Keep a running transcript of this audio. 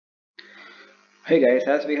Hey guys,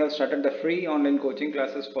 as we have started the free online coaching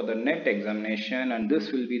classes for the NET examination, and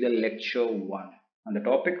this will be the lecture 1. And the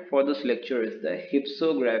topic for this lecture is the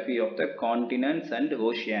hypsography of the continents and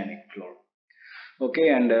oceanic floor. Okay,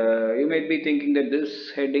 and you might be thinking that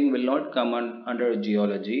this heading will not come under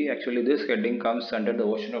geology. Actually, this heading comes under the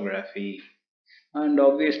oceanography. And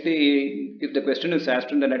obviously, if the question is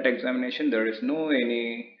asked in the NET examination, there is no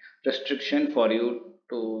any restriction for you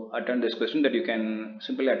to attend this question, that you can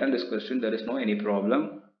simply attend this question. There is no any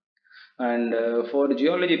problem. And for the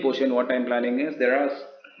geology portion, what I'm planning is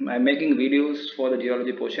I'm making videos for the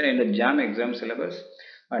geology portion in the JAM exam syllabus,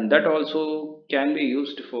 and that also can be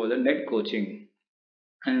used for the NET coaching.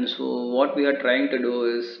 And so what we are trying to do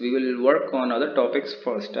is we will work on other topics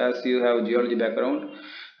first, as you have geology background,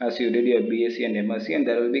 as you did your BSc and MSc, and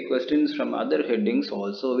there will be questions from other headings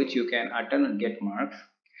also which you can attend and get marks.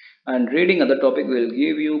 And reading other topic will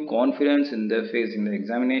give you confidence in the facing the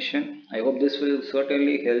examination. I hope this will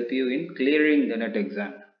certainly help you in clearing the NET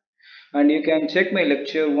exam. And you can check my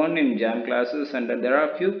lecture 1 in JAM classes, and there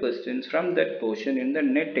are few questions from that portion in the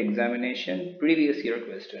NET examination previous year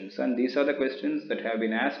questions, and these are the questions that have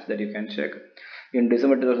been asked that you can check. In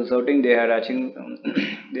December 2013 they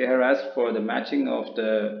have asked for the matching of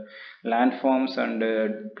the landforms and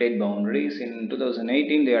plate boundaries. In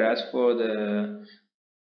 2018 they are asked for the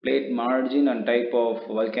plate margin and type of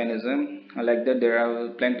volcanism. Like that, there are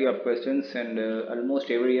plenty of questions, and almost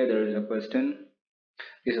every year there is a question.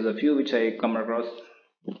 This is a few which I come across.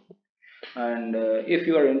 And if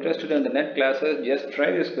you are interested in the NET classes, just try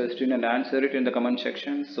this question and answer it in the comment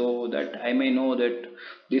section, so that I may know that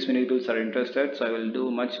these many people are interested, so I will do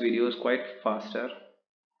much videos quite faster.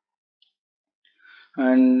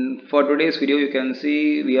 And for today's video, you can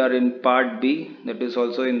see we are in part B, that is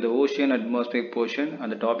also in the ocean atmospheric portion, and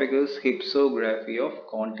the topic is hypsography of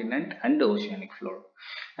continent and oceanic floor.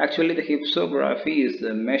 Actually, the hypsography is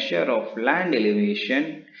the measure of land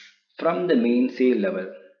elevation from the mean sea level.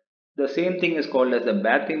 The same thing is called as the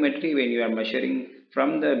bathymetry, when you are measuring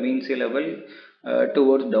from the mean sea level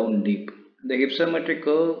towards down deep. The hypsometric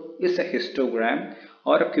curve is a histogram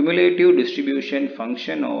or a cumulative distribution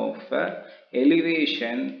function of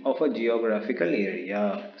elevation of a geographical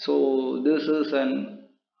area. So this is an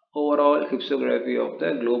overall hypsography of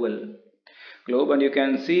the globe, and you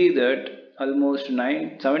can see that almost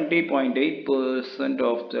 70.8%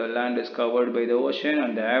 of the land is covered by the ocean,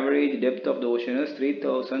 and the average depth of the ocean is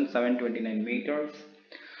 3,729 meters,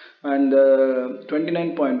 and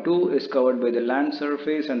 29.2 is covered by the land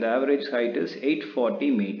surface, and the average height is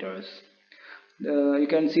 840 meters. You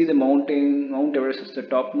can see the Mount Everest is the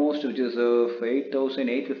topmost, which is of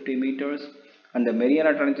 8,850 meters, and the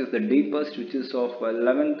Mariana Trench is the deepest, which is of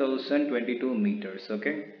 11,022 meters.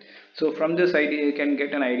 Okay, so from this idea, you can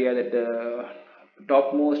get an idea that the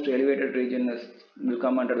topmost elevated region will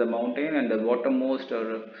come under the mountain, and the bottommost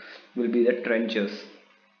will be the trenches.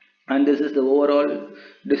 And this is the overall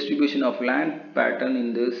distribution of land pattern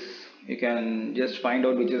in this. You can just find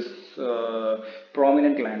out which is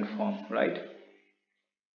prominent landform, right?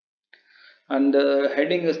 And the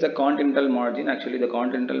heading is the continental margin. Actually, the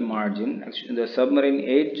continental margin, actually the submarine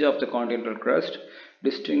edge of the continental crust,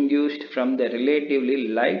 distinguished from the relatively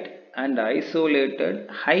light and isolated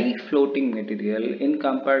high floating material in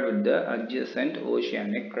compared with the adjacent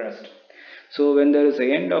oceanic crust. So when there is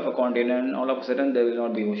the end of a continent, all of a sudden there will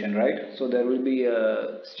not be ocean, right? So there will be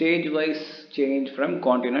a stage wise change from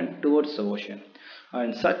continent towards the ocean,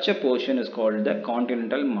 and such a portion is called the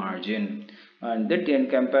continental margin, and that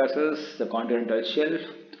encompasses the continental shelf,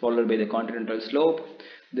 followed by the continental slope,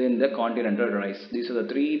 then the continental rise. These are the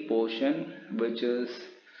three portion which is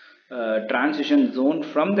transition zone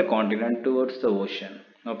from the continent towards the ocean.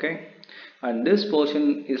 Okay, and this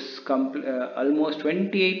portion is almost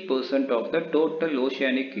 28% of the total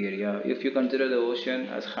oceanic area. If you consider the ocean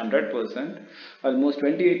as 100%, almost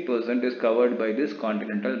 28% is covered by this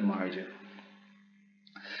continental margin.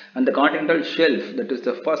 And the continental shelf, that is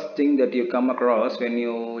the first thing that you come across when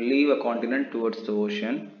you leave a continent towards the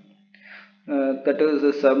ocean. That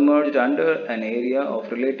is submerged under an area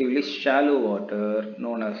of relatively shallow water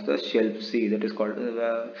known as the shelf sea. That is called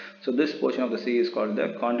so this portion of the sea is called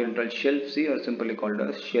the continental shelf sea, or simply called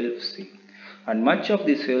as shelf sea. And much of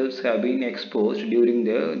these shelves have been exposed during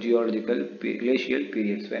the glacial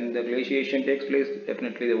periods. When the glaciation takes place,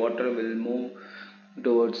 definitely the water will move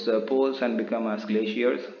towards the poles and become as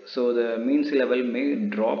glaciers, so the mean sea level may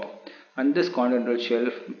drop, and this continental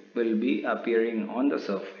shelf will be appearing on the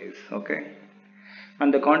surface. Okay,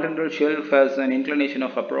 and the continental shelf has an inclination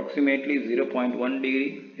of approximately 0.1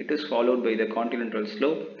 degree. It is followed by the continental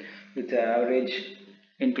slope with an average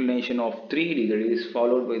inclination of 3 degrees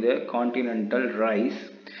followed by the continental rise,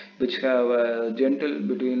 which have a gentle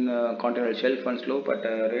between continental shelf and slope at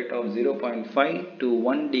a rate of 0.5 to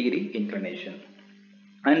 1 degree inclination.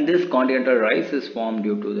 And this continental rise is formed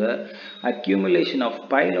due to the accumulation of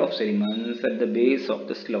pile of sediments at the base of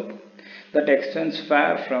the slope that extends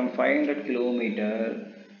far from 500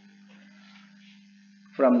 km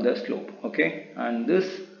from the slope. Okay, and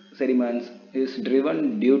this sediments is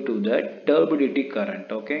driven due to the turbidity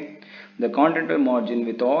current. Okay, the continental margin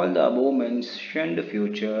with all the above mentioned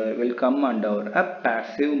feature will come under a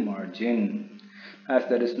passive margin. As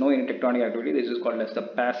there is no any tectonic activity, this is called as the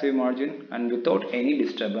passive margin, and without any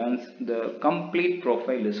disturbance the complete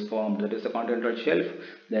profile is formed. That is the continental shelf,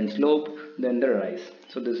 then slope, then the rise.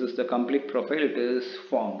 So this is the complete profile, it is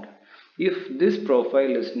formed. If this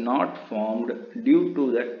profile is not formed due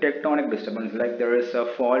to the tectonic disturbance, like there is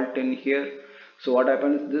a fault in here, so what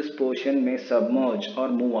happens, this portion may submerge or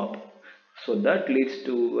move up, so that leads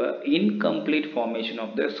to incomplete formation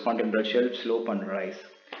of this continental shelf, slope and rise.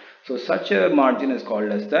 So such a margin is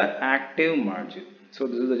called as the active margin. So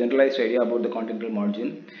this is the generalized idea about the continental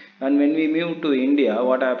margin. And when we move to India,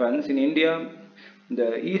 what happens in India,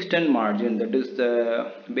 the eastern margin, that is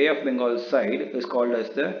the Bay of Bengal side, is called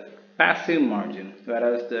as the passive margin,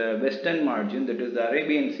 whereas the western margin, that is the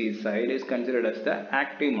Arabian Sea side, is considered as the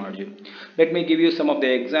active margin. Let me give you some of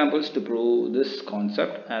the examples to prove this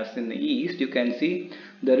concept. As in the east, you can see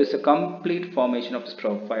there is a complete formation of this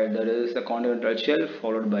profile. There is a continental shelf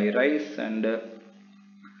followed by rise and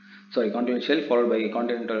continental shelf followed by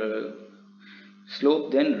continental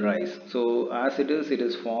slope, then rise. So as it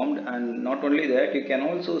is formed, and not only that, you can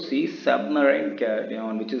also see submarine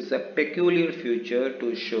canyon, which is a peculiar feature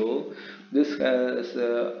to show this has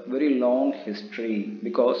a very long history,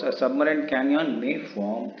 because a submarine canyon may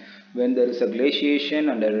form when there is a glaciation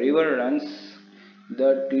and a river runs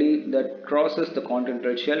that crosses the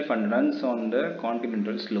continental shelf and runs on the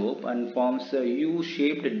continental slope and forms a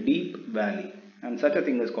U-shaped deep valley, and such a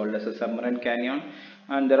thing is called as a submarine canyon.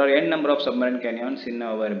 And there are n number of submarine canyons in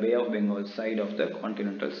our Bay of Bengal side of the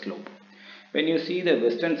continental slope. When you see the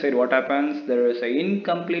western side, what happens, there is an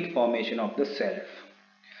incomplete formation of the shelf.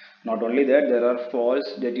 Not only that, there are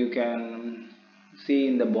faults that you can see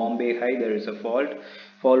in the Bombay High. There is a fault,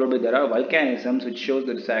 followed by there are volcanisms, which shows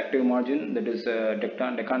that it's active margin, that is a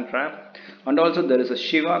Deccan trap, and also there is a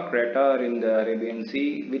Shiva crater in the Arabian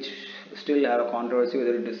Sea, which still have a controversy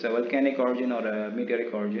whether it is a volcanic origin or a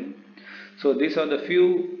meteoric origin. So these are the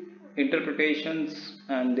few interpretations,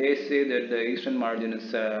 and they say that the eastern margin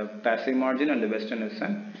is a passive margin and the western is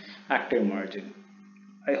an active margin.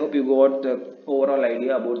 I hope you got the overall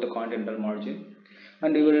idea about the continental margin,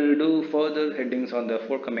 and we will do further headings on the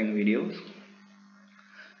forthcoming videos.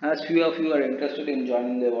 As few of you are interested in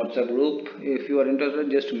joining the WhatsApp group, if you are interested,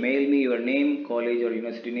 just mail me your name, college or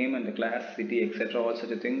university name and the class, city, etc. all such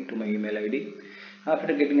a thing to my email ID.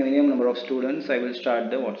 After getting a minimum number of students, I will start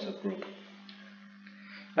the WhatsApp group.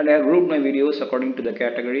 And I have grouped my videos according to the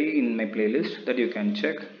category in my playlist that you can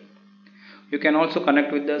check. You can also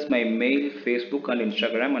connect with us by mail, Facebook and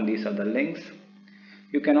Instagram, and these are the links.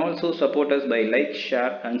 You can also support us by like,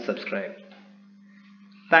 share and subscribe.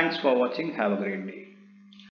 Thanks for watching. Have a great day.